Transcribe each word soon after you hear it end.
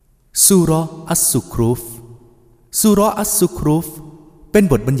ซูเราะห์อัสซุครุฟซูเราะห์อัสซุครุฟเป็น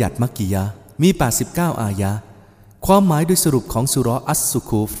บทบัญญัติมักกียะห์มี89อายะห์ความหมายโดยสรุปของซูเราะห์อัสซุ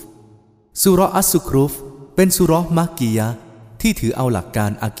ครุฟซูเราะห์อัสซุครุฟเป็นซูเราะห์มักกียะห์ที่ถือเอาหลักกา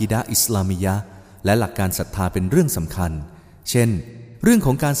รอะกีดะห์อิสลามียะห์และหลักการศรัทธาเป็นเรื่องสำคัญเช่นเรื่องข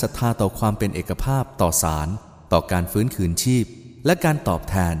องการศรัทธาต่อความเป็นเอกภาพต่อศาลต่อการฟื้นคืนชีพและการตอบ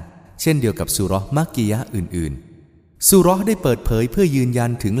แทนเช่นเดียวกับซูเราะห์มักกียะห์อื่นๆซูเราะห์ได้เปิดเผยเพื่อยืนยั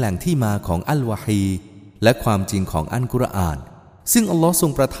นถึงแหล่งที่มาของอัลวะฮีและความจริงของอัลกุรอานซึ่งอัลลอฮ์ทร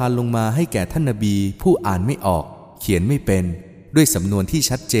งประทานลงมาให้แก่ท่านนบีผู้อ่านไม่ออกเขียนไม่เป็นด้วยสำนวนที่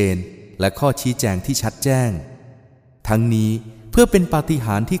ชัดเจนและข้อชี้แจงที่ชัดแจ้งทั้งนี้เพื่อเป็นปาฏิห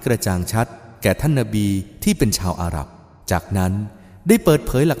าริย์ที่กระจ่างชัดแก่ท่านนบีที่เป็นชาวอาหรับจากนั้นได้เปิดเ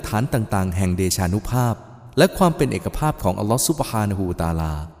ผยหลักฐานต่างๆแห่งเดชานุภาพและความเป็นเอกภาพของอัลลอฮ์ซุบฮานะฮูวะตะอาล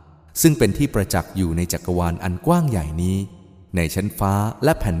าซึ่งเป็นที่ประจักษ์อยู่ในจักรวาลอันกว้างใหญ่นี้ในชั้นฟ้าแล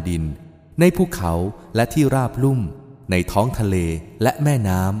ะแผ่นดินในภูเขาและที่ราบลุ่มในท้องทะเลและแม่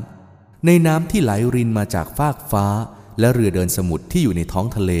น้ำในน้ำที่ไหลรินมาจากฟากฟ้าและเรือเดินสมุทรที่อยู่ในท้อง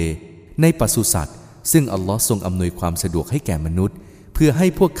ทะเลในปศุสัตว์ซึ่งอัลลอฮ์ทรงอำนวยความสะดวกให้แก่มนุษย์เพื่อให้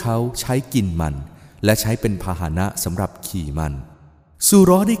พวกเขาใช้กินมันและใช้เป็นพาหนะสำหรับขี่มันซูเ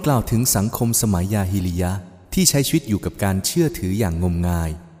ราะห์ได้กล่าวถึงสังคมสมัยยาฮิลิยะห์ที่ใช้ชีวิตอยู่กับการเชื่อถืออย่างงมงา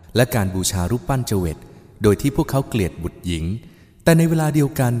ยและการบูชารูปปั้นเจวิตโดยที่พวกเขาเกลียดบุตรหญิงแต่ในเวลาเดียว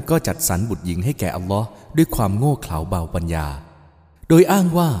กันก็จัดสรรบุตรหญิงให้แก่อัลลอฮ์ด้วยความโง่เขลาเบาปัญญาโดยอ้าง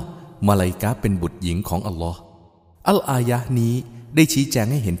ว่ามาลาอิกะฮ์เป็นบุตรหญิงของอัลลอฮ์อัลอายะห์นี้ได้ชี้แจง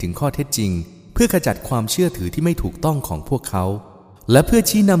ให้เห็นถึงข้อเท็จจริงเพื่อขจัดความเชื่อถือที่ไม่ถูกต้องของพวกเขาและเพื่อ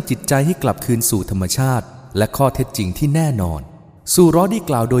ชี้นำจิตใจให้กลับคืนสู่ธรรมชาติและข้อเท็จจริงที่แน่นอนซูเราะห์ได้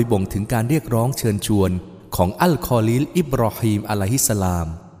กล่าวโดยบ่งถึงการเรียกร้องเชิญชวนของอัลคอลิลอิบรอฮีมอะลัยฮิสสลาม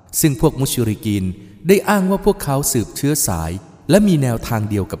ซึ่งพวกมุชริกีนได้อ้างว่าพวกเขาสืบเชื้อสายและมีแนวทาง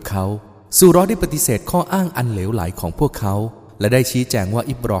เดียวกับเขาซูเราะห์ได้ปฏิเสธข้ออ้างอันเหลวไหลของพวกเขาและได้ชี้แจงว่า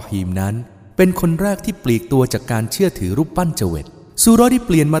อิบรอฮีมนั้นเป็นคนแรกที่ปลีกตัวจากการเชื่อถือรูปปั้นเจวิตซูเราะห์ได้เ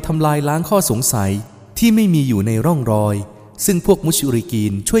ปลี่ยนมาทำลายล้างข้อสงสัยที่ไม่มีอยู่ในร่องรอยซึ่งพวกมุชริกี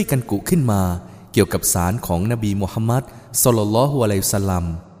นช่วยกันกุขึ้นมาเกี่ยวกับศาลของนบีมุฮัมมัดศ็อลลัลลอฮุอะลัยฮิวะซัลลัม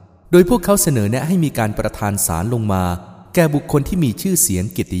โดยพวกเขาเสนอแนะให้มีการประทานศาลลงมาแก่บุคคลที่มีชื่อเสียง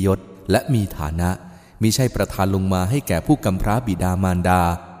เกียรติยศและมีฐานะมิใช่ประทานลงมาให้แก่ผู้กำพร้าบิดามารดา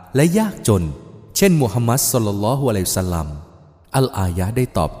และยากจนเช่นมุฮัมมัดศ็อลลัลลอฮุอะลัยฮิวะซัลลัมอัลอายะห์ได้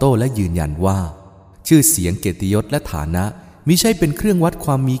ตอบโต้และยืนยันว่าชื่อเสียงเกียรติยศและฐานะมิใช่เป็นเครื่องวัดค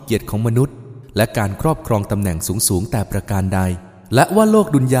วามมีเกียรติของมนุษย์และการครอบครองตำแหน่งสูงแต่ประการใดและว่าโลก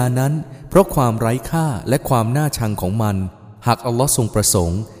ดุนยานั้นเพราะความไร้ค่าและความน่าชังของมันหากอัลลอฮ์ทรงประสง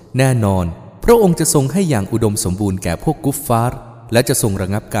ค์แน่นอนพระองค์จะทรงให้อย่างอุดมสมบูรณ์แก่พวกกุฟฟาร์และจะทรงระ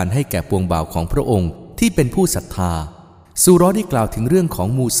งับการให้แก่ปวงบ่าวของพระองค์ที่เป็นผู้ศรัทธาซูเราะห์ได้กล่าวถึงเรื่องของ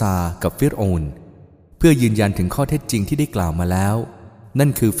มูซากับฟิรอูนเพื่อยืนยันถึงข้อเท็จจริงที่ได้กล่าวมาแล้วนั่น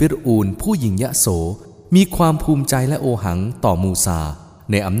คือฟิรอูนผู้หยิ่งยโสมีความภูมิใจและโอหังต่อมูซา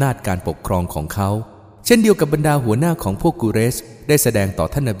ในอำนาจการปกครองของเขาเช่นเดียวกับบรรดาหัวหน้าของพวกกุเรชได้แสดงต่อ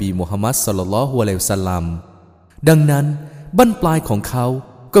ท่านนบีมุฮัมมัดศ็อลลัลลอฮุอะลัยฮิวะซัลลัมดังนั้นบั้นปลายของเขา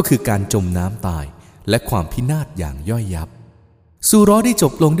ก็คือการจมน้ำตายและความพินาศอย่างย่อยยับซูเราะห์ได้จ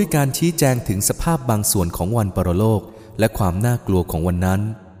บลงด้วยการชี้แจงถึงสภาพบางส่วนของวันปรโลกและความน่ากลัวของวันนั้น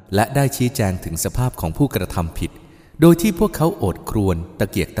และได้ชี้แจงถึงสภาพของผู้กระทำผิดโดยที่พวกเขาโอดครวญตะ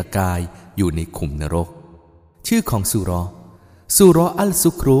เกียกตะกายอยู่ในขุมนรกชื่อของซูเราะห์อัล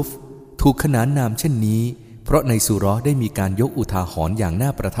ซุครุฟถูกขนานนามเช่นนี้เพราะในซูเราะห์ได้มีการยกอุทาหรณ์อย่างน่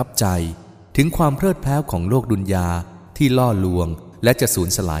าประทับใจถึงความเพลิดเพลินของโลกดุนยาที่ล่อลวงและจะสูญ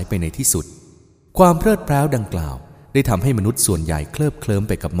สลายไปในที่สุดความเพลิดเพลินดังกล่าวได้ทำให้มนุษย์ส่วนใหญ่เคลิบเคลิ้ม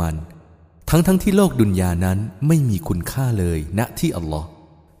ไปกับมันทั้งที่โลกดุนยานั้นไม่มีคุณค่าเลยณที่อัลลอฮ์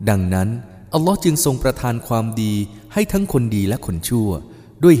ดังนั้นอัลลอฮ์จึงทรงประทานความดีให้ทั้งคนดีและคนชั่ว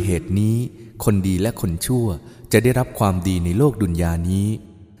ด้วยเหตุนี้คนดีและคนชั่วจะได้รับความดีในโลกดุนยานี้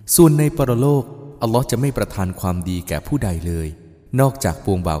ส่วนในปรโลกอัลลอฮ์จะไม่ประทานความดีแก่ผู้ใดเลยนอกจากป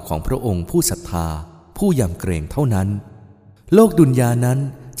วงบ่าวของพระองค์ผู้ศรัทธาผู้ยำเกรงเท่านั้นโลกดุนยานั้น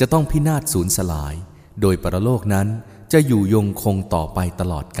จะต้องพินาศสูญสลายโดยปรโลกนั้นจะอยู่ยงคงต่อไปต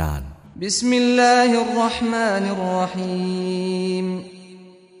ลอดกาลบิสมิลลาฮิรเราะห์มานิรเราะฮีม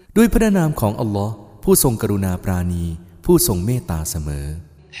ด้วยพระนามของอัลลอฮ์ผู้ทรงกรุณาปราณีผู้ทรงเมตตาเสมอ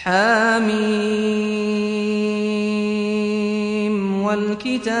ฮามีมวัล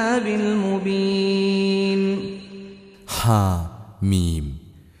กิตาบิลมุบีนฮามีม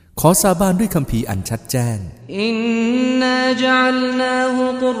ขอสาบานด้วยคัมภีร์อันชัดแจ้งอินนาจัลนาฮู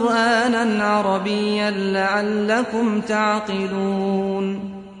กุรอานันอะรบียันละอัลลักุมตะอ์กิลูน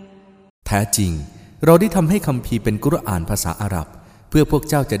แท้จริงเราได้ทำให้คัมภีร์เป็นกุรอานภาษาอาหรับ เพื่อพวก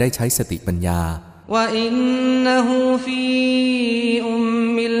เจ้าจะได้ใช้สติปัญญาوَإِنَّهُ فِي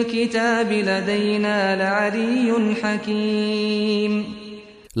أُمِّ الْكِتَابِ لَدَيْنَا لَعَلِيٌّ حَكِيمٌ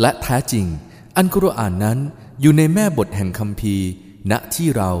และแท้จริงอัลกุรอานนั้นอยู่ในแม่บทแห่งคัมภีร์ณที่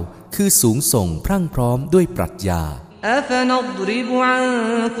เราคือสูงส่งพรั่งพร้อมด้วยปรัชญาأَفَنَضْرِبُ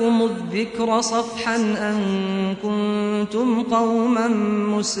عَنكُمُ الذِّكْرَ صَفْحًا أَن كُنتُمْ قَوْمًا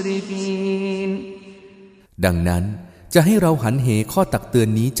مُسْرِفِينَ ดังนั้นจะให้เราหันเหข้อตักเตือน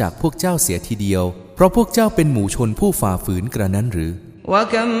นี้จากพวกเจ้าเสียทีเดียวเพราะพวกเจ้าเป็นหมู่ชนผู้ฝ่าฝืนกระนั้นหรือ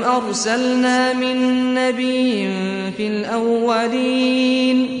وَكَمْ أَرْسَلْنَا مِن نَّبِيٍّ فِي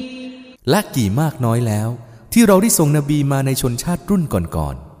الْأَوَّلِينَ และกี่มากน้อยแล้วที่เราได้ส่งนบีมาในชนชาติรุ่นก่อ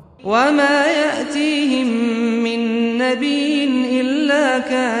นๆ وَمَا يَأْتِيهِم مِّن نَّبِيٍّ إِلَّا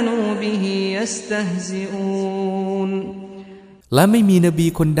كَانُوا بِهِ يَسْتَهْزِئُونَ และไม่มีนบี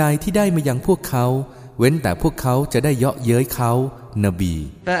คนใดที่ได้มายังพวกเขาเว้นแต่พวกเขาจะได้เยาะเย้ยเขานบี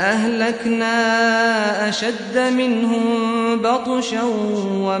فأهلكنا أشد منهم بطشا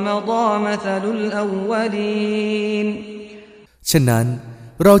ومضى مثل الأولين ฉะนั้น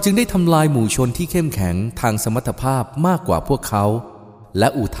เราจึงได้ทำลายหมู่ชนที่เข้มแข็งทางสมรรถภาพมากกว่าพวกเขาและ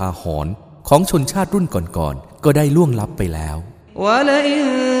อุทาหรณ์ของชนชาติรุ่นก่อนๆก็ได้ล่วงลับไปแล้วوَلَئِن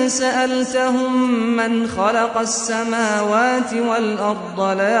سَأَلْتَهُم مَّنْ خَلَقَ السَّمَاوَاتِ وَالْأَرْضَ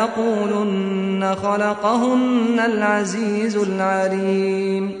لَيَقُولُنَّ خَلَقَهُنَّ الْعَزِيزُ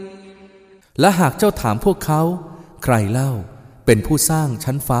الْعَلِيمُ และหากเจ้าถามพวกเขาใครเล่าเป็นผู้สร้าง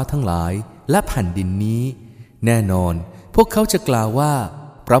ชั้นฟ้าทั้งหลายและแผ่นดินนี้แน่นอนพวกเขาจะกล่าวว่า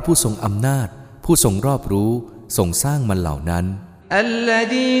พระผู้ทรงอำนาจผู้ทรงรอบรู้ทรงสร้างมันเหล่านั้น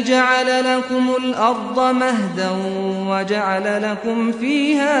الذي جعل لكم الأرض مهدا وجعل لكم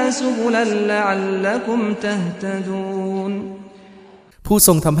فيها سبلا لعلكم تهتدون ผู้ท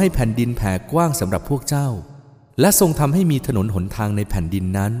รงทำให้แผ่นดินแผ่กว้างสำหรับพวกเจ้าและทรงทำให้มีถนนหนทางในแผ่นดิน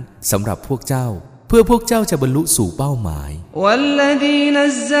นั้นสำหรับพวกเจ้าเพื่อพวกเจ้าจะบรรลุสู่เป้าหมาย والذي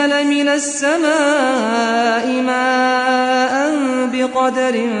نزل من السماء ماء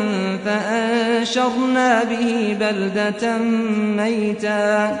بقدر فأنشرنا به بلدة ميتا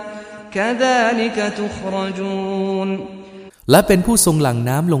كذلك تخرجون และเป็นผู้ทรงหลั่ง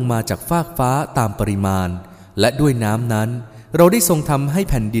น้ำลงมาจากฟากฟ้าตามปริมาณและด้วยน้ำนั้นเราได้ทรงทำให้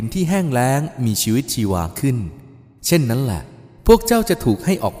แผ่นดินที่แห้งแล้งมีชีวิตชีวาขึ้นเช่นนั้นแหละพวกเจ้าจะถูกใ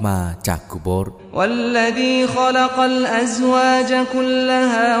ห้ออกมาจากกุโบร์ والذي خلق الأزواج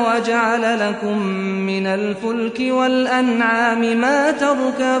كلها وجعل لكم من الفلك والأنعام ما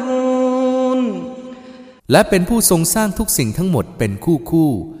تركبون และเป็นผู้ทรงสร้างทุกสิ่งทั้งหมดเป็น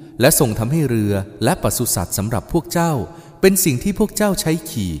คู่และทรงทำให้เรือและปศุสัตว์สำหรับพวกเจ้าเป็นสิ่งที่พวกเจ้าใช้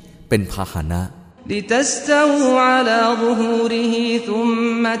ขี่เป็นพาหนะلتستووا على ظهوره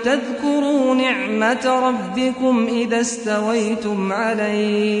ثم تذكروا نعمة ربكم إذا استويتم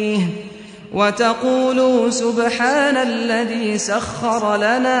عليه وتقولوا سبحان الذي سخر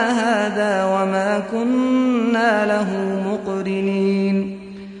لنا هذا وما كنا له مقرنين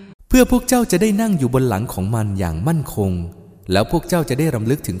เพื่อพวกเจ้าจะได้นั่งอยู่บนหลังของมันอย่างมั่นคงแล้วพวกเจ้าจะได้ร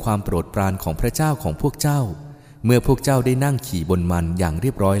ำลึกถึงความโปรดปรานของพระเจ้าของพวกเจ้าเมื่อพวกเจ้าได้นั่งขี่บนมันอย่างเรี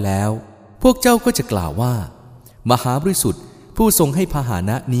ยบร้อยแล้วพวกเจ้าก็จะกล่าวว่ามหาบริสุทธิ์ผู้ทรงให้พาห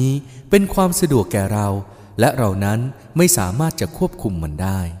นะนี้เป็นความสะดวกแก่เราและเรานั้นไม่สามารถจะควบคุมมันไ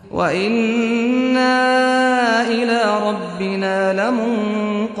ด้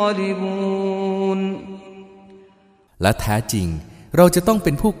และแท้จริงเราจะต้องเ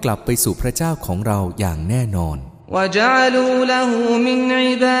ป็นผู้กลับไปสู่พระเจ้าของเราอย่างแน่นอนوجعلوا له من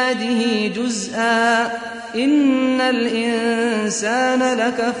عباده جزءا إن الإنسان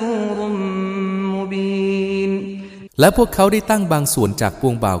لكفور مبين และพวกเขาได้ตั้งบางส่วนจากป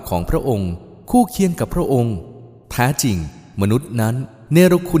วงบ่าวของพระองค์คู่เคียงกับพระองค์แท้จริงมนุษย์นั้นเน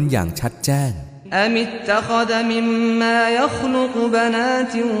รคุณอย่างชัดแจ้ง أم اتخذ مما يخلق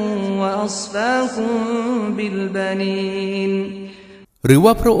بنات وأصفاكم بالبنين หรือ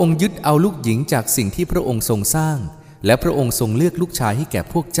ว่าพระองค์ยึดเอาลูกหญิงจากสิ่งที่พระองค์ทรงสร้างและพระองค์ทรงเลือกลูกชายให้แก่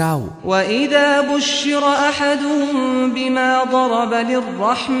พวกเจ้า وإذا بشر أحدهم بما ضرب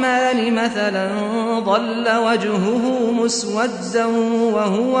للرحمن مثلا ظل وجهه مسودا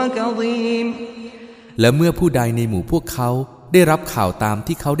وهو كظيم และเมื่อผู้ใดในหมู่พวกเขาได้รับข่าวตาม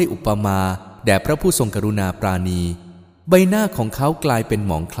ที่เขาได้อุปมาแด่พระผู้ทรงกรุณาปราณีใบหน้าของเขากลายเป็นห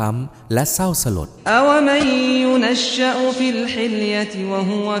มองคล้ำและเศร้าสลด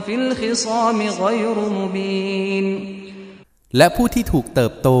และผู้ที่ถูกเติ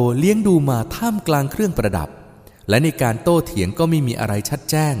บโตเลี้ยงดูมาท่ามกลางเครื่องประดับและในการโต้เถียงก็ไม่มีอะไรชัด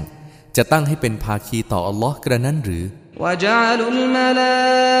แจ้งจะตั้งให้เป็นภาคีต่ออัลลอฮ์กระนั้นหรือ وجعلوا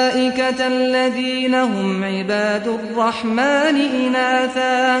الملائكة الذين هم عباد الرحمن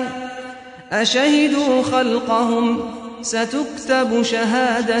إناثا أشهدوا خلقهم ستكتب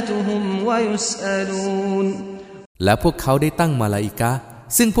شهادتهم ويسألون และพวกเขาได้ตั้งมาลาอิกะห์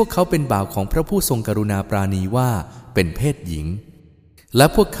ซึ่งพวกเขาเป็นบ่าวของพระผู้ทรงกรุณาปราณีว่าเป็นเพศหญิงและ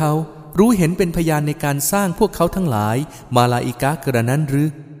พวกเขารู้เห็นเป็นพยานในการสร้างพวกเขาทั้งหลายมาลาอิกะห์กระนั้นหรือ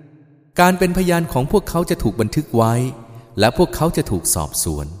การเป็นพยานของพวกเขาจะถูกบันทึกไว้และพวกเขาจะถูกสอบส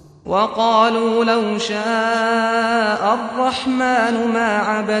วน وقالوا لو شاء الرحمن ما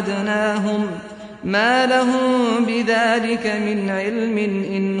عبدناهم ما لهم بذلك من علم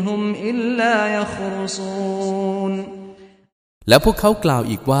إن هم إلا يخرصون และพวกเขากล่าว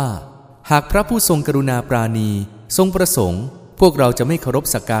อีกว่าหากพระผู้ทรงกรุณาปราณีทรงประสงค์พวกเราจะไม่เคารพ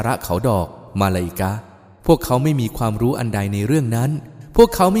สักการะเขาดอกมาลาอิกะห์พวกเขาไม่มีความรู้อันใดในเรื่องนั้นพวก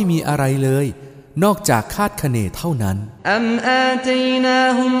เขาไม่มีอะไรเลยนอกจากคาดคะเนเท่านั้นอัมอาตัยนา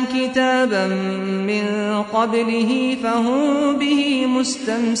ฮุมกิตาบันมินกับลิฮิฟะฮุมบิฮิมุส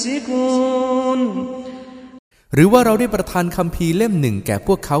ตัมซิกูนหรือว่าเราได้ประทานคัมภีร์เล่มหนึ่งแก่พ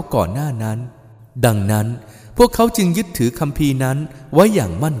วกเขาก่อนหน้านั้นดังนั้นพวกเขาจึงยึดถือคัมภีร์นั้นไว้อย่า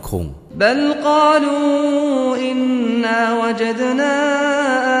งมั่นคงบัลกาลูอินนาวะจัดนา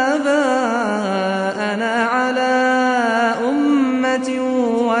อาบาอานาอะลาอุมมะติ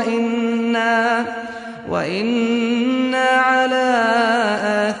วะอินนาอะลาอ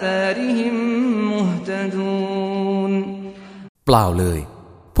าธาริฮิมมุฮตะดูนเปล่าเลย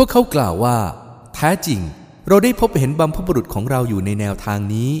พวกเขากล่าวว่าแท้จริงเราได้พบเห็นบัมพบุรุษของเราอยู่ในแนวทาง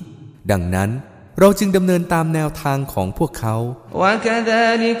นี้ดังนั้นเราจึงดำเนินตามแนวทางของพวกเขา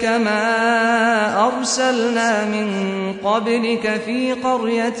وَكَذَلِكَ مَا أَرْسَلْنَا مِن قَبْلِكَ فِي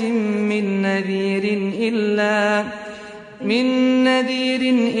قَرْيَةٍ مِّن نَّذِيرٍ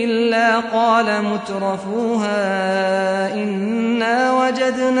إِلَّا قَالَ مُتْرَفُوهَا إِنَّا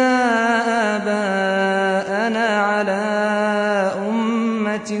وَجَدْنَا آبَاءَنَا عَلَى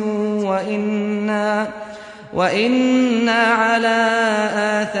أُمَّةٍ وَإِنَّا عَلَى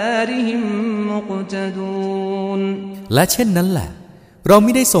آثَارِهِم مُقْتَدُونَ และเช่นนั้นแหละเราไ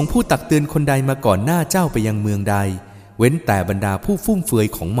ม่ได้ส่งผู้ตักเตือนคนใดมาก่อนหน้าเจ้าไปยังเมืองใดเว้นแต่บรรดาผู้ฟุ่มเฟือย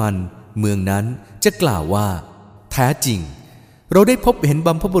ของมันเมืองนั้นจะกล่าวว่าแท้จริงเราได้พบเห็น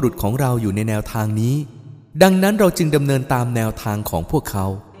บัมพบุรุษของเราอยู่ในแนวทางนี้ดังนั้นเราจึงดำเนินตามแนวทางของพวกเขา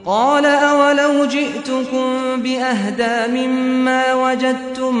قال أولو جئتكم بأهدى مما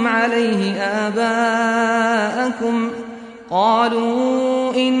وجدتم عليه آباءكم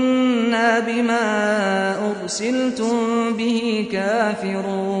قالوا إنا بما أرسلتم به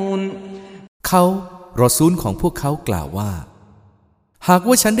كافرون เขารอซูลของพวกเขากล่าวว่าหาก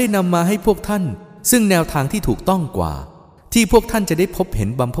ว่าฉันได้นำมาให้พวกท่านซึ่งแนวทางที่ถูกต้องกว่าที่พวกท่านจะได้พบเห็น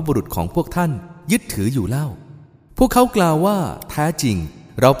บัมพบุรุษของพวกท่านยึดถืออยู่เล่าพวกเขากล่าวว่าแท้จริง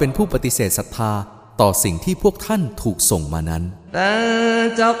เราเป็นผู้ปฏิเสธศรัทธาต่อสิ่งที่พวกท่านถูกส่งมานั้น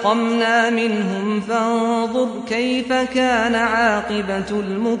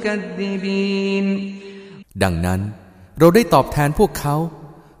ดังนั้นเราได้ตอบแทนพวกเขา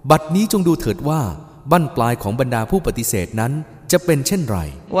บัดนี้จงดูเถิดว่าบั้นปลายของบรรดาผู้ปฏิเสธนั้นจะเป็นเช่นไร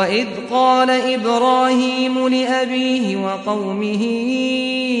وَإِذْ قَالَ إِبْرَاهِيمُ لِأَبِيهِ وَقَوْمِهِ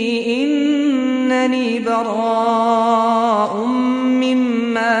إِنَّنِي بَرَاءٌ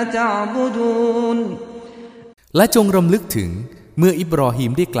مِّمَّا تَعْبُدُونَ และจงรำลึกถึงเมื่ออิบรอฮี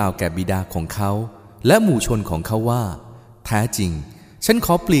มได้กล่าวแก่บิดาของเขาและหมู่ชนของเขาว่าแท้จริงฉันข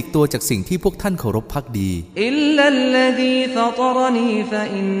อปลีกตัวจากสิ่งที่พวกท่านเคารพภักดีอิลลัลลซีฟะตรนีฟะ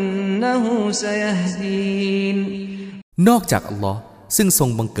อินนะฮูซะยะฮดีนนอกจากอัลลอฮ์ซึ่งทรง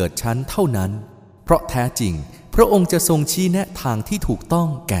บังเกิดฉันเท่านั้นเพราะแท้จริงพระองค์จะทรงชี้แนะทางที่ถูกต้อง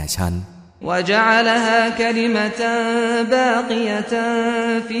แก่ฉันوجعلها كلمة باقية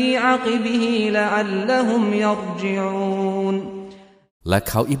في عقبه لعلهم يرجعون และ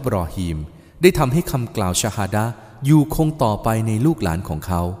เขาอิบรอฮีมได้ทำให้คำกล่าวชะฮาดะห์อยู่คงต่อไปในลูกหลานของเ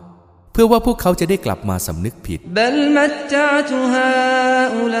ขาเพื่อว่าพวกเขาจะได้กลับมาสำนึกผิดบัลมัตตะตุฮา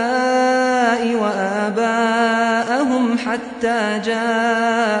อุลาอิวะอาบาอะฮุมฮัตตาจา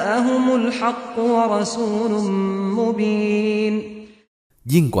อะฮุมุลฮักวะรอซูลุมมุบีน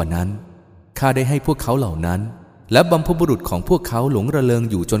ยิ่งกว่านั้นข้าได้ให้พวกเขาเหล่านั้นและบัมพบุรุษของพวกเขาหลงระเริง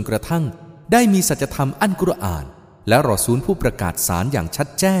อยู่จนกระทั่งได้มีสัจธรรมอัลกุรอานและรอซูลผู้ประกาศสารอย่างชัด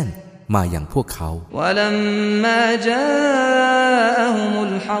แจ้งมาอย่างพวกเขา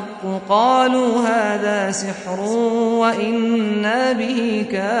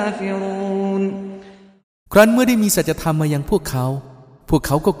ครั้นเมื่อได้มีสัจธรรมมายังพวกเขา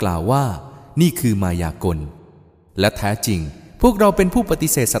ก็กล่าวว่านี่คือมายากลและแท้จริงพวกเราเป็นผู้ปฏิ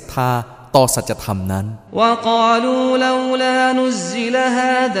เสธศรัทธา ต่อสัจธรรมนั้น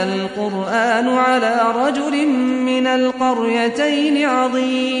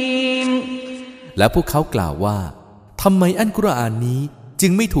และพวกเขากล่าวว่าทำไมอัลกุรอานนี้จึ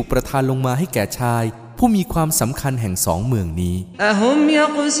งไม่ถูกประทานลงมาให้แก่ชายผู้มีความสำคัญแห่งสองเมืองนี้อะฮุมยั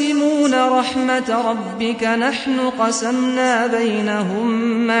กซิมูนเราะห์มะตะร็อบบิกะนะห์นุกะซัมนาบัยนะฮุม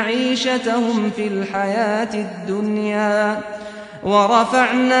มะอีชะตะฮุมฟิลฮายาติดดุนยาวะระฟะ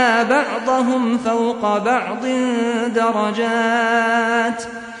อ์นาบะอ์ฎะฮุมฟาวกะบะอ์ฎินดะเราะญาต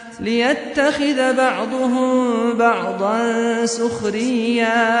ليتخذ بعضهم بعضا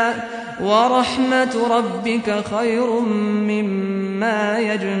سخريا ورحمة ربك خير مما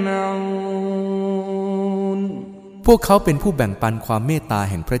يجمعون พวกเขาเป็นผู้แบ่งปันความเมตตา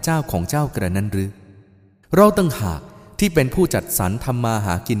แห่งพระเจ้าของเจ้ากระนั้นหรือเราต่างหากที่เป็นผู้จัดสรรทำมาห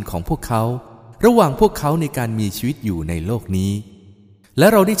ากินของพวกเขาระหว่างพวกเขาในการมีชีวิตอยู่ในโลกนี้และ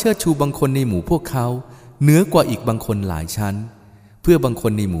เราได้เชิดชูบางคนในหมู่พวกเขาเหนือกว่าอีกบางคนหลายชั้นเพื่อบางค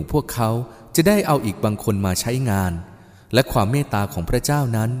นในหมู่พวกเขาจะได้เอาอีกบางคนมาใช้งานและความเมตตาของพระเจ้า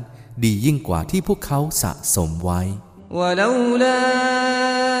นั้นดียิ่งกว่าที่พวกเขาสะสมไว้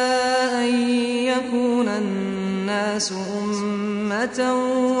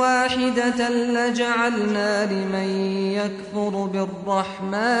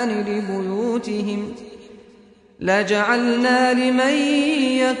لجعلنا لمن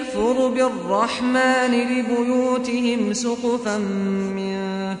يكفر بالرحمن لبيوتهم سقفا من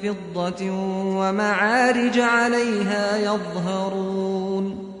فضة ومعارج عليها يظهرون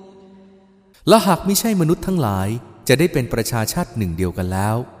และหากมิใช่มนุษย์ทั้งหลายจะได้เป็นประชาชาติหนึ่งเดียวกันแล้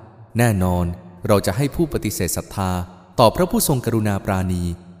วแน่นอนเราจะให้ผู้ปฏิเสธศรัทธาต่อพระผู้ทรงกรุณาปราณี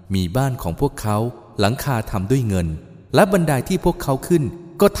มีบ้านของพวกเขาหลังคาทำด้วยเงินและบันไดที่พวกเขาขึ้น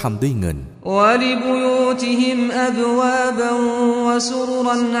ก็ทำด้วยเงินوَلِبُيُوتِهِمْ أَبْوَابًا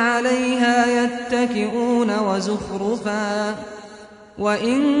وَسُرُرًا عَلَيْهَا يَتَّكِئُونَ وَزُخْرُفًا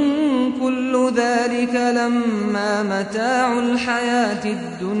وَإِن كُلُّ ذَلِكَ لَمَّا مَتَاعُ الْحَيَاةِ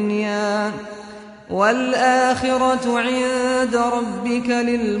الدُّنْيَا وَالْآخِرَةُ عِندَ رَبِّكَ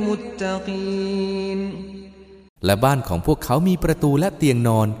لِلْمُتَّقِينَ และบ้านของพวกเขามีประตูและเตียงน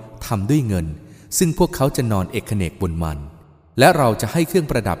อนทำด้วยเงินซึ่งพวกเขาจะนอนเอกเนกบนมันและเราจะให้เครื่อง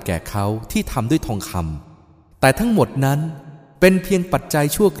ประดับแก่เขาที่ทำด้วยทองคำแต่ทั้งหมดนั้นเป็นเพียงปัจจัย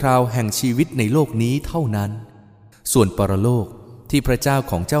ชั่วคราวแห่งชีวิตในโลกนี้เท่านั้นส่วนปรโลกที่พระเจ้า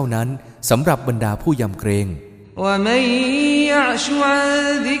ของเจ้านั้นสำหรับบรรดาผู้ยำเกรง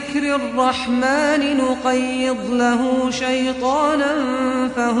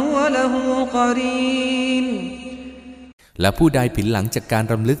และผู้ใดผินหลังจากการ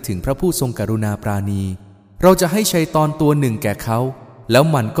รำลึกถึงพระผู้ทรงกรุณาปราณีเราจะให้ชัยฏอนตัวหนึ่งแก่เขาแล้ว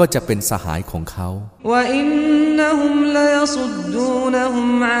มันก็จะเป็นสหายของเขา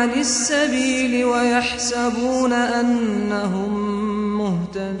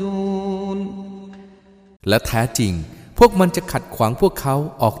และแท้จริงพวกมันจะขัดขวางพวกเขา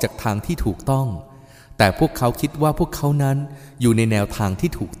ออกจากทางที่ถูกต้องแต่พวกเขาคิดว่าพวกเขานั้นอยู่ในแนวทางที่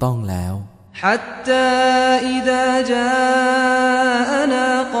ถูกต้องแล้วحتى إذا جاءنا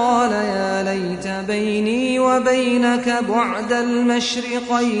قال يا ليت بيني وبينك بعد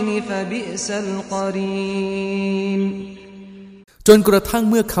المشرقين فبئس القرين จนกระทั่ง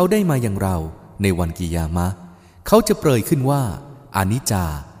เมื่อเขาได้มาอย่างเราในวันกิยามะห์เขาจะเปรยขึ้นว่าอานิจจา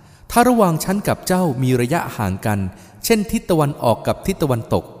ถ้าระหว่างฉันกับเจ้ามีระยะห่างกันเช่นทิศตะวันออกกับทิศตะวัน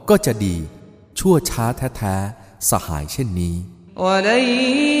ตกก็จะดีชั่วช้าแท้ๆสหายเช่นนี้ولن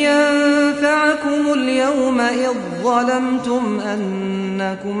ينفعكم اليوم إذ ظلمتم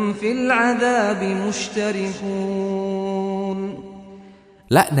أنكم في العذاب مشتركون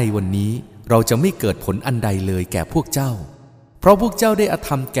และในวันนี้เราจะไม่เกิดผลอันใดเลยแก่พวกเจ้าเพราะพวกเจ้าได้อธ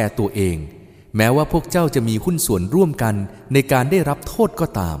รรมแก่ตัวเองแม้ว่าพวกเจ้าจะมีหุ้นส่วนร่วมกันในการได้รับโทษก็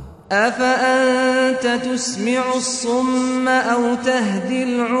ตามأفأنت تسمع الصم أو تهدي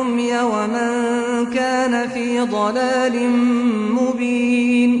العمي ومن كان في ضلال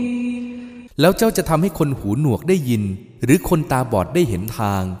مبين แล้วเจ้าจะทำให้คนหูหนวกได้ยินหรือคนตาบอดได้เห็นท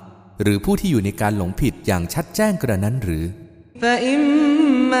างหรือผู้ที่อยู่ในการหลงผิดอย่างชัดแจ้งกระนั้นหรือ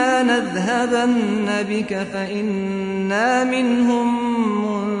فإما نذهبن بك فإنا منهم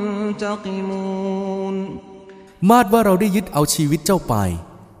منتقمون มาดว่าเราได้ยึดเอาชีวิตเจ้าไป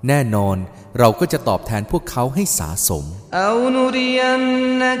แน่นอนเราก็จะตอบแทนพวกเขาให้สาสม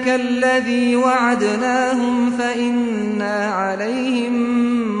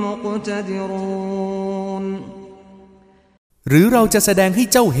หรือเราจะแสดงให้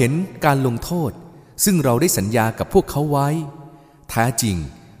เจ้าเห็นการลงโทษซึ่งเราได้สัญญากับพวกเขาไว้แท้จริง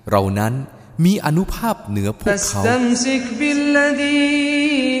เรานั้นมีอานุภาพเหนือพวกเขา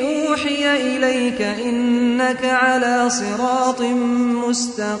يوحي إليك إنك على صراط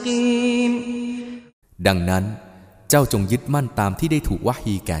مستقيم ดังนั้นเจ้าจงยึดมั่นตามที่ได้ถูกวะ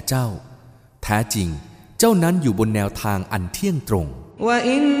ฮีแก่เจ้าแท้จริงเจ้านั้นอยู่บนแนวทางอันเที่ยงตรง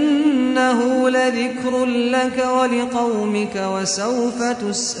وإنه لذكر لك ولقومك وسوف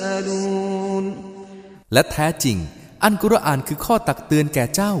تسألون และแท้จริงอัลกุรอานคือข้อตักเตือนแก่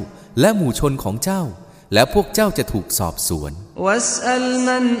เจ้าและหมู่ชนของเจ้าและพวกเจ้าจะถูกสอบสวน واسأل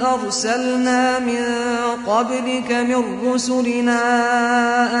من أرسلنا من قبلك من رسلنا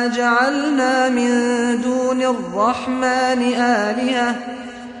أجعلنا من دون الرحمن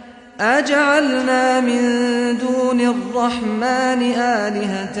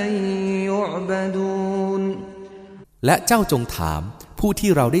آلهة يعبدون และเจ้าจงถามผู้ที่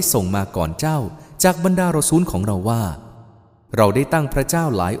เราได้ส่งมาก่อนเจ้าจากบรรดารอซูลของเราว่าเราได้ตั้งพระเจ้า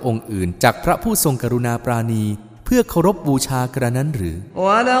หลายองค์อื่นจากพระผู้ทรงกรุณาปราณีเพื่อเคารพบูชากระนั้นหรือ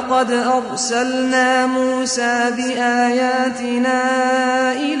وَلَقَدْ أَرْسَلْنَا مُوسَى بِآيَاتِنَا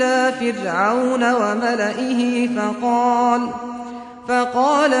إِلَى فِرْعَوْنَ وَمَلَئِهِ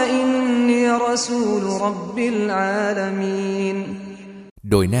فقال إني رسول رب العالمين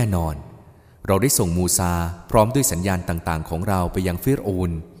โดยแน่นอนเราได้ส่งมูซาพร้อมด้วยสัญญาณต่างๆของเราไปยังฟิรเอา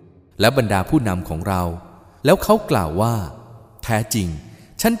นและบรรดาผู้นำของเราแล้วเขากล่าวว่าแท้จริง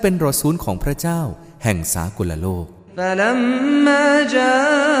ฉันเป็นรอซูลของพระเจ้าแห่งสากลโลก فلما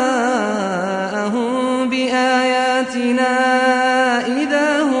جاءهم بآياتنا إذا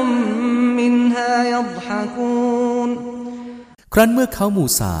هم منها يضحكون ครั้นเมื่อเขามู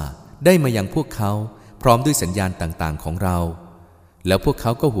ซาได้มายังพวกเขาพร้อมด้วยสัญญาณต่างๆของเราแล้วพวกเข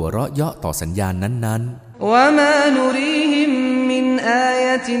าก็หัวเราะเยาะต่อสัญญาณนั้นๆ وما نريهم من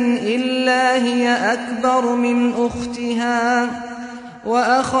آية إلا هي أكبر من أختها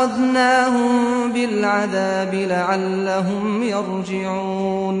وأخذناهم بالعذاب لعلهم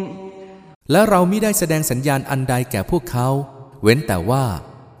يرجعون และเรามิได้แสดงสัญญาณอันใดแก่พวกเขาเว้นแต่ว่า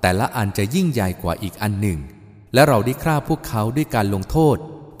แต่ละอันจะยิ่งใหญ่กว่าอีกอันหนึ่งและเราได้ฆ่าพวกเขาด้วยการลงโทษ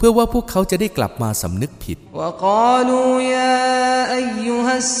เพื่อว่าพวกเขาจะได้กลับมาสำนึกผิด وقالوا يا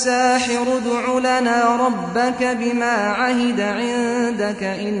أيها الساحر ادع لنا ربك بما عهد عندك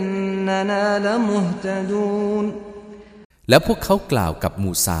إننا لمهتدون และพวกเขากล่าวกับ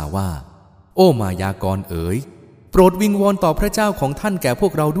มูซาว่าโอ้มายากรเอ๋ยโปรดวิงวอนต่อพระเจ้าของท่านแก่พว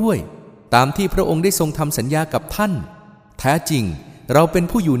กเราด้วยตามที่พระองค์ได้ทรงทำสัญญากับท่านแท้จริงเราเป็น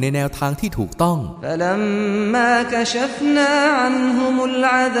ผู้อยู่ในแนวทางที่ถูกต้อง فلما كشفنا عنهم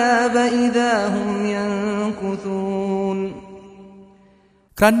العذاب إذا هم ينكثون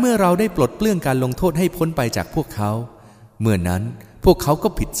ครั้นเมื่อเราได้ปลดเปลื้องการลงโทษให้พ้นไปจากพวกเขาเมื่อนั้นพวกเขาก็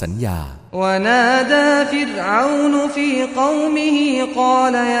ผิดสัญญา ونادى فرعون في قومه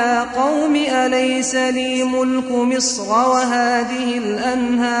قال يا قوم أليس لي ملك مصر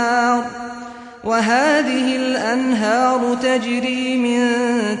وهذه الأنهار تجري من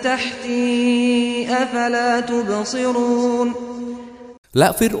تحتي أفلا تبصرون และ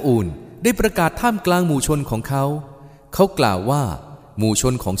ฟิรอูนได้ประกาศท่ามกลางหมู่ชนของเขากล่าวว่าหมู่ช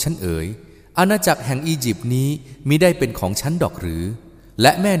นของฉันเอ๋ยอาณาจักรแห่งอียิปต์นี้มิได้เป็นของฉันดอกหรือแล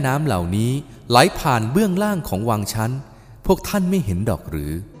ะแม่น้ำเหล่านี้ไหลผ่านเบื้องล่างของวังฉันพวกท่านไม่เห็นดอกหรื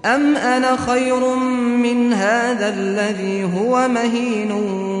ออัมอานะค็อยรุมมินฮาซัลลซีฮุวะมะฮีนุ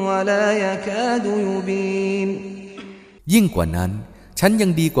วะลายะกาดุยุบีนยิ่งกว่านั้นฉันยั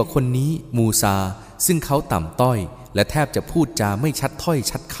งดีกว่าคนนี้มูซาซึ่งเขาต่ำต้อยและแทบจะพูดจาไม่ชัดถ้อย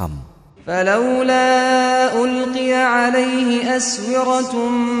ชัดคำفلولا ألقي عليه أسورة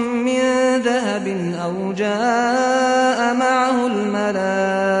من ذهب أو جاء معه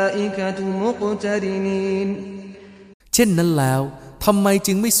الملائكة مقترنين เช่นนั้นแล้วทำไม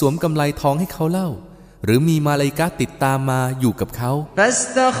จึงไม่สวมกำไลทองให้เขาเล่าหรือมีมาลาอิกะห์ติดตามมาอยู่กับเขา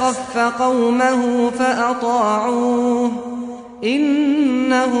فاستخف قومه فأطاعوه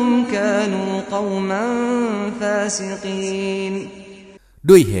إنهم كانوا قوما فاسقين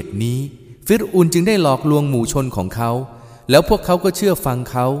ด้วยเหตุนี้ฟิรอูนจึงได้หลอกลวงหมู่ชนของเขาแล้วพวกเขาก็เชื่อฟัง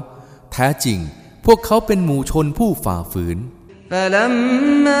เขาแท้จริงพวกเขาเป็นหมู่ชนผู้ฝ่าฝืน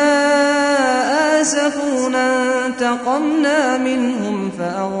فلما آسفونا انتقمنا منهم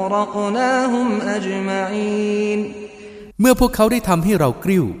فأغرقناهم أجمعين เมื่อพวกเขาได้ทำให้เราก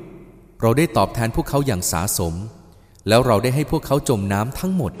ริ้วเราได้ตอบแทนพวกเขาอย่างสาสมแล้วเราได้ให้พวกเขาจมน้ำทั้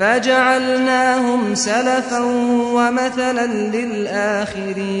งหมด فجعلناهم سلفا ومثلا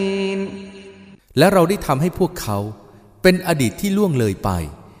للآخرين และเราได้ทำให้พวกเขาเป็นอดีตที่ล่วงเลยไป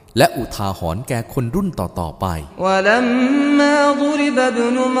และอุทาหรณ์แก่คนรุ่นต่อๆไป ولما ضرب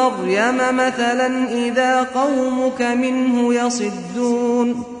ابن مريم مثلا إذا قومك منه يصدون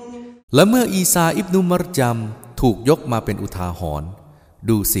และเมื่ออีซาอิบนุมัรยัมถูกยกมาเป็นอุทาหรณ์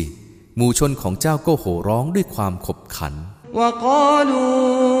ดูสิ หมู่ชนของเจ้าก็โห่ร้องด้วยความขบขัน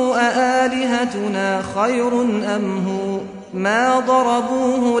وقالوا أآلهتنا خير أم هو ما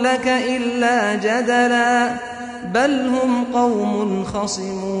ضربوه لك إلا جدلا بل هم قوم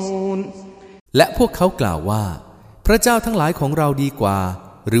خصمون และพวกเขากล่าวว่าพระเจ้าทั้งหลายของเราดีกว่า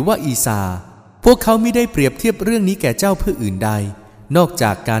หรือว่าอีซาพวกเขามิได้เปรียบเทียบเรื่องนี้แก่เจ้าเพื่ออื่นใดนอกจ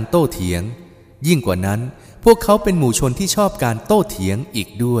ากการโต้เถียงยิ่งกว่านั้นพวกเขาเป็นหมู่ชนที่ชอบการโต้เถียงอีก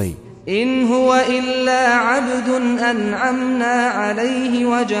ด้วยอินฮุวะอิลลาอับดุนอันอัมนาอะลัยฮิ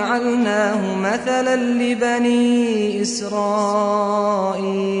วะจอัลนาฮุมะธะลันลิบะนีอิสรา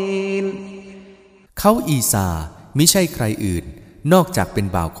อีลเขาอีซามิใช่ใครอื่นนอกจากเป็น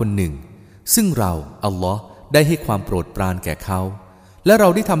บ่าวคนหนึ่งซึ่งเราอัลลอฮ์ได้ให้ความโปรดปรานแก่เขาและเรา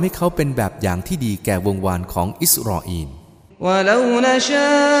ได้ทำให้เขาเป็นแบบอย่างที่ดีแก่วงวานของอิสราอีลوَلَوْ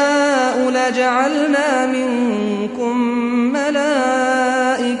نَشَاءُ لَجَعَلْنَا مِنكُم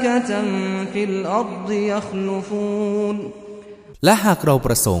مَّلَائِكَةً فِي الْأَرْضِ يَخْلُفُونَ และหากเราป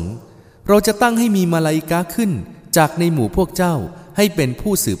ระสงค์เราจะตั้งให้มีมลาอิกะห์ขึ้นจากในหมู่พวกเจ้าให้เป็น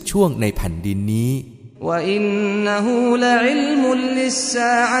ผู้สืบช่วงในแผ่นดินนี้ وَإِنَّهُ لَعِلْمٌ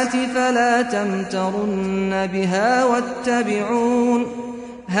لِلسَّاعَةِ فَلَا تَمْتَرُنَّ بِهَا وَاتَّبِعُونِ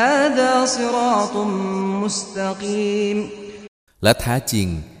هَذَا صِرَاطٌ مُسْتَقِيمٌและแท้จริง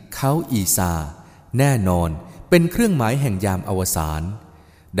เขาอีซาแน่นอนเป็นเครื่องหมายแห่งยามอวสาน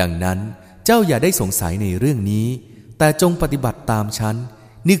ดังนั้นเจ้าอย่าได้สงสัยในเรื่องนี้แต่จงปฏิบัติตามฉัน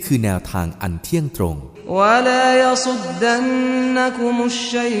นี่คือแนวทางอันเที่ยงตรงوَلَا يَصُدَّنَّكُمُ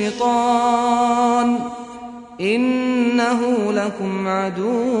الشَّيْطَانُ إِنَّهُ لَكُمْ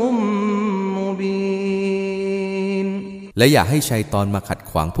عَدُوٌّ مُبِينٌ และอย่าให้ชัยฏอนมาขัด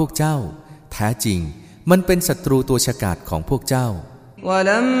ขวางพวกเจ้าแท้จริงมันเป็นศัตรูตัวฉกาจของพวกเจ้า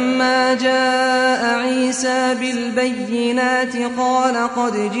وَلَمَّا جَاءَ عِيسَى بِالْبَيِّنَاتِ قَالَ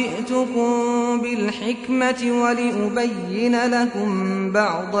قَدْ جِئْتُكُم بِالْحِكْمَةِ وَلِأُبَيِّنَ لَكُم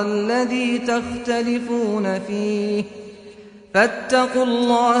بَعْضَ الَّذِي تَخْتَلِفُونَ فِيهِ فَاتَّقُوا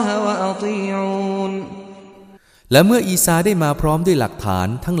اللَّهَ وَأَطِيعُونِ และเมื่ออีสาได้มาพร้อมด้วยหลักฐาน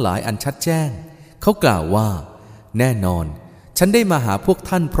ทั้งหลายอันชัดแจ้งเขากล่าวว่าแน่นอนฉันได้มาหาพวก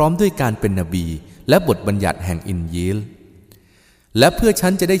ท่านพร้อมด้วยการเป็นนบีและบทบัญญัติแห่งอินญีลและเพื่อฉั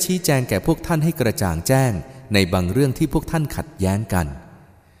นจะได้ชี้แจงแก่พวกท่านให้กระจ่างแจ้งในบางเรื่องที่พวกท่านขัดแย้งกัน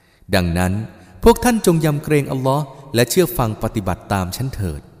ดังนั้นพวกท่านจงยำเกรงอัลลอฮ์และเชื่อฟังปฏิบัติตามฉันเ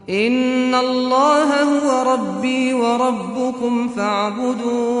ถิดอินนัลลอฮะฮุวะร็อบบีวะร็อบบุกุมฟะอ์บุ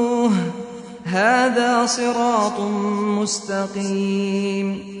ดูฮ์ฮาซาศิราตุมมุสตะกีม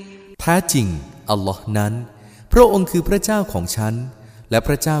แท้จริงอัลลอฮ์นั้นพระองค์คือพระเจ้าของฉันและพ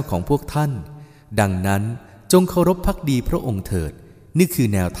ระเจ้าของพวกท่านดังนั้นจงเคารพภักดีพระองค์เถิดนี่คือ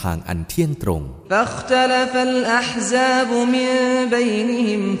แนวทางอันเที่ยงตรงفاختلف الأحزاب من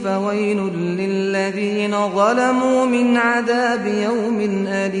بينهم فويل للذين ظلموا من عذاب يوم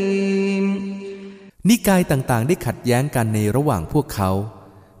أليم นิกายต่างๆได้ขัดแย้งกันในระหว่างพวกเขา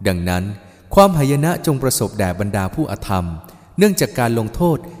ดังนั้นความหายนะจงประสบแด่บรรดาผู้อธรรมเนื่องจากการลงโท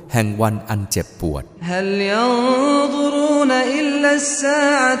ษแห่งวันอันเจ็บปวด هل ينظرون إلا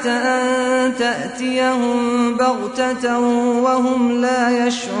الساعة أن تأتيهم بغتة وهم لا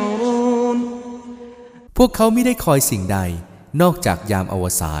يشعرون พวกเขาไม่ได้คอยสิ่งใดนอกจากยามอว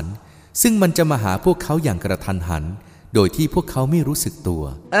สานซึ่งมันจะมาหาพวกเขาอย่างกระทันหันโดยที่พวกเขาไม่รู้สึกตัว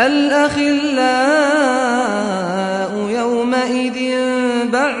الأخلاء يومئذ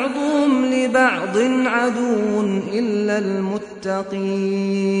بعضهم لبعض عدو إلا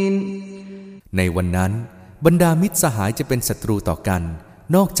المتقين ในวันนั้นบรรดามิตรสหายจะเป็นศัตรูต่อกัน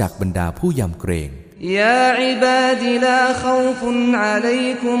นอกจากบรรดาผู้ยำเกรงยาอิบาดิลาขอฟุนอะลัย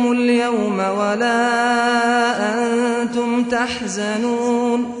กุมุลยอมวะลาอันตุมตัฮซะนู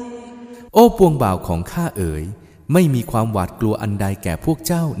นโอ้ปวงบ่าวของข้าเอ๋ยไม่มีความหวาดกลัวอันใดแก่พวก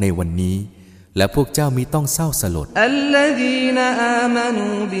เจ้าในวันนี้และพวกเจ้ามิต้องเศร้าสลดอัลลซีนอามานู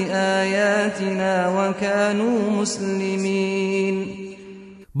บิอายาตินาวะกานูมุสลิมีน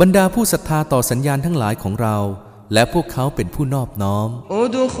บรรดาผู้ศรัทธาต่อสัญญาณทั้งหลายของเราและพวกเขาเป็นผู้นอบน้อมอุ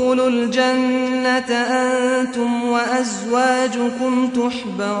ดคุลุลญันนะตะอันตุมวะอัซวาจุกุมตุฮ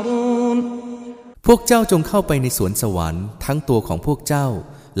บะรูนพวกเจ้าจงเข้าไปในสวนสวรรค์ทั้งตัวของพวกเจ้า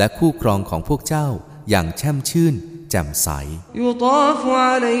และคู่ครองของพวกเจ้าอย่างแช่มชื่นแจ่มใสยุฏาฟุอ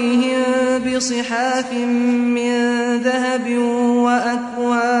ะลัยฮิมบิศิฮาฟิมมินซะฮบวะอัค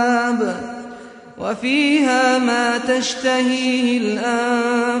วาบوفيها ما تشتهيه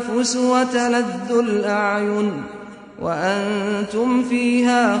الأنفس وتلذ الأعين وأنتم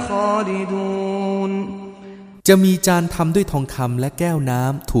فيها خالدون จะมีจานทำด้วยทองคำและแก้วน้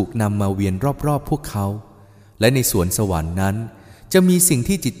ำถูกนำมาเวียนรอบๆพวกเขาและในสวนสวรรค์นั้น จะมีสิ่ง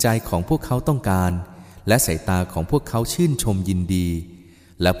ที่จิตใจของพวกเขาต้องการและสายตาของพวกเขาชื่นชมยินดี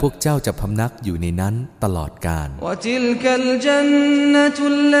และพวกเจ้าจะพำนักอยู่ในนั้นตลอดกาล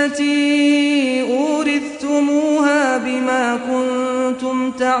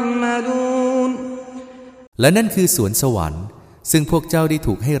และนั่นคือสวนสวรรค์ซึ่งพวกเจ้าได้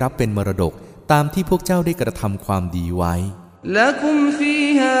ถูกให้รับเป็นมรดกตามที่พวกเจ้าได้กระทำความดีไว้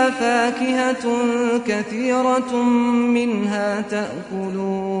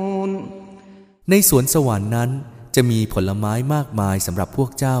ในสวนสวรรค์นั้นจะมีผลไม้มากมายสำหรับพวก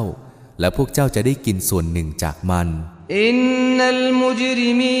เจ้าและพวกเจ้าจะได้กินส่วนหนึ่งจากมันอินนัลมุจ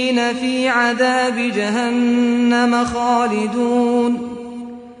ริมีนฟีอะซาบิญะฮันนัมคอลิดูน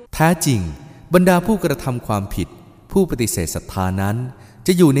แท้จริงบรรดาผู้กระทำความผิดผู้ปฏิเสธศรัทธานั้นจ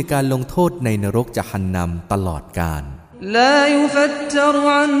ะอยู่ในการลงโทษในนรกญะฮันนัมตลอดกาลลายุฟัตตร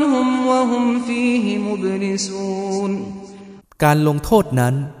อันฮุมวะฮุมฟีฮิมุบลิซูนการลงโทษ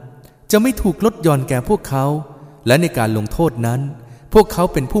นั้นจะไม่ถูกลดหย่อนแก่พวกเขาและในการลงโทษนั้นพวกเขา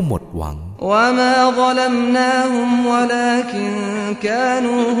เป็นผู้หมดหวัง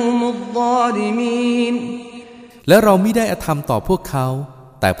และเราไม่ได้อธรรมต่อพวกเขา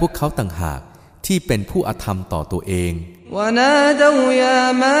แต่พวกเขาต่างหากที่เป็นผู้อธรรมต่อตัวเองونادوا يا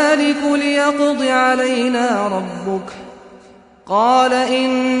مالك ليقض علينا ربك قال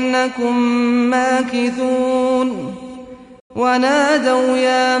إنكم ماكثون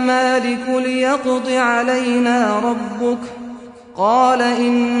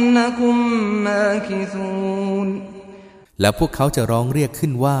และพวกเขาจะร้องเรียกขึ้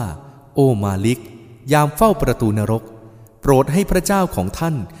นว่าโอ้มาลิกยามเฝ้าประตูนรกโปรดให้พระเจ้าของท่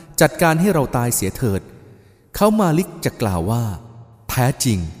านจัดการให้เราตายเสียเถิดเขามาลิกจะกล่าวว่าแท้จ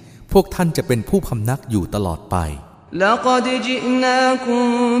ริงพวกท่านจะเป็นผู้พำนักอยู่ตลอดไปلقد جئناكم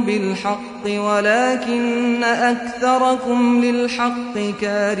بالحق ولكن أكثركم للحق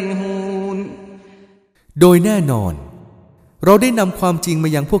كارهون โดยแน่นอนเราได้นำความจริงมา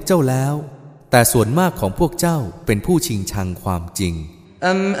ยังพวกเจ้าแล้วแต่ส่วนมากของพวกเจ้าเป็นผู้ชิงชังความจริง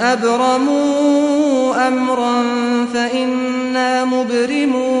อับรมูอัมรันฟะอินนามุบริ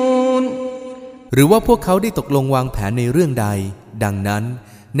มูนหรือว่าพวกเขาได้ตกลงวางแผนในเรื่องใดดังนั้น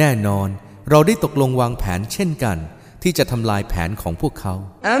แน่นอนเราได้ตกลงวางแผนเช่นกันที่จะทำลายแผนของพวกเขา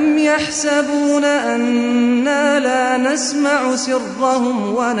อัมยะห์ซะบูนอันนาลานัสมะอุซิรรฮุม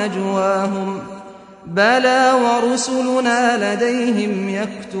วะนจวาฮุมบะลาวะรุสุลุนาลดัยฮิมยั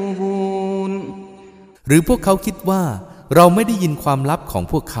กตุบูนหรือพวกเขาคิดว่าเราไม่ได้ยินความลับของ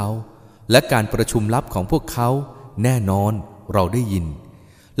พวกเขาและการประชุมลับของพวกเขาแน่นอนเราได้ยิน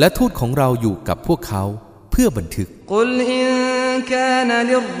และทูตของเราอยู่กับพวกเขาเพื่อบันทึกกุลอินกาน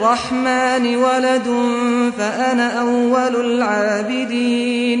ลิรเราะห์มานวะลดุนฟะอะนะอัววะลุลอาบิ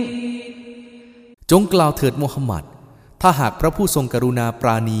ดีนจงกล่าวเถิดมุฮัมมัดถ้าหากพระผู้ทรงกรุณาปร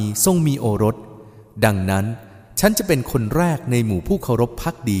าณีทรงมีโอรสดังนั้นฉันจะเป็นคนแรกในหมู่ผู้เคารพ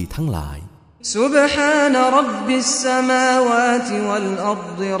ภักดีทั้งหลายซุบฮานะร็อบบิสสมาวาติวัลอัร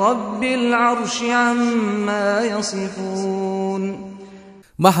ฎิร็อบบิลอัรชิอัมมายะซิฟูน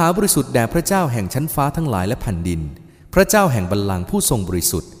มหาบริสุทธิ์แด่พระเจ้าแห่งชั้นฟ้าทั้งหลายและแผ่นดินพระเจ้าแห่งบัลลังก์ผู้ทรงบริ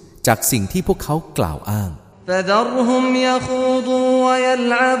สุทธิ์จากสิ่งที่พวกเขากล่าวอ้างفذرهم يخوضوا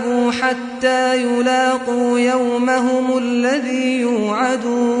ويلعبوا حتى يلاقوا يومهم الذي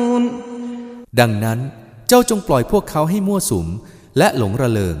يوعدون ดังนั้นเจ้าจงปล่อยพวกเขาให้มั่วสุมและหลงระ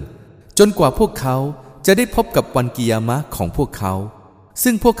เริงจนกว่าพวกเขาจะได้พบกับวันกิยามะห์ของพวกเขา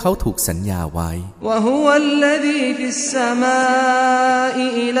ซึ่งพวกเขาถูกสัญญาไว้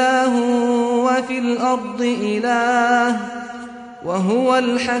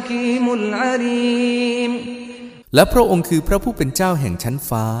และพระองค์คือพระผู้เป็นเจ้าแห่งชั้น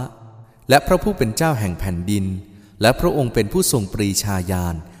ฟ้าและพระผู้เป็นเจ้าแห่งแผ่นดินและพระองค์เป็นผู้ทรงปรีชาญา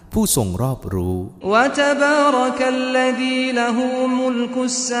ณผู้ทรงรอบรู้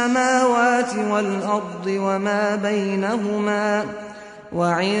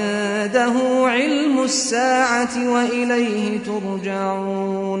وعنده علم الساعة وإليه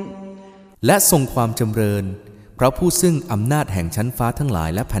ترجعون และทรงความจำเริญพระผู้ซึ่งอำนาจแห่งชั้นฟ้าทั้งหลาย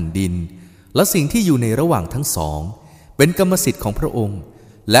และแผ่นดินและสิ่งที่อยู่ในระหว่างทั้งสองเป็นกรรมสิทธิ์ของพระองค์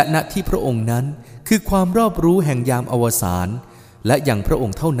และณที่พระองค์นั้นคือความรอบรู้แห่งยามอวสานและอย่างพระอง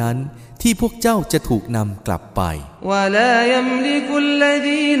ค์เท่านั้นที่พวกเจ้าจะถูกนำกลับไป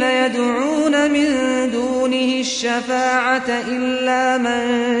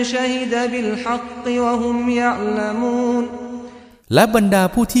และบรรดา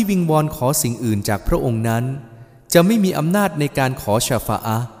ผู้ที่วิงวอนขอสิ่งอื่นจากพระองค์นั้นจะไม่มีอำนาจในการขอชาฟาอ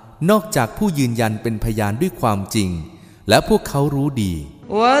ะห์นอกจากผู้ยืนยันเป็นพยานด้วยความจริงและพวกเขารู้ดี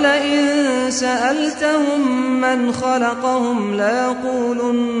ولئن سألتهم من خلقهم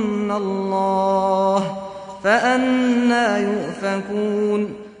ليقولن الله فأنى يؤفكون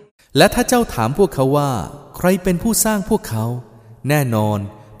และถ้าเจ้าถามพวกเขาว่าใครเป็นผู้สร้างพวกเขาแน่นอน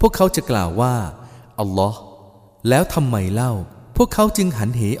พวกเขาจะกล่าวว่าอัลลอฮ์แล้วทำไมเล่าพวกเขาจึงหัน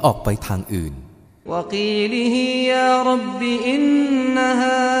เหออกไปทางอื่นوقيله يا رب إن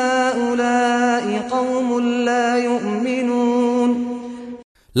هؤلاء قوم لا يؤمنون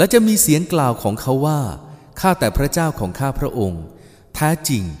และจะมีเสียงกล่าวของเขาว่าข้าแต่พระเจ้าของข้าพระองค์แท้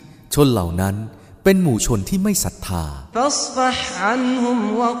จริงชนเหล่านั้นเป็นหมู่ชนที่ไม่ศรัทธา فاصفح عنهم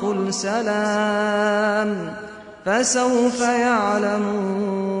وقل سلام فسوف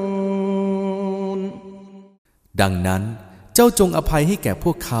يعلمون ดังนั้นเจ้าจงอภัยให้แก่พ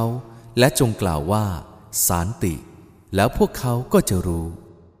วกเขาและจงกล่าวว่าสานติแล้วพวกเขาก็จะรู้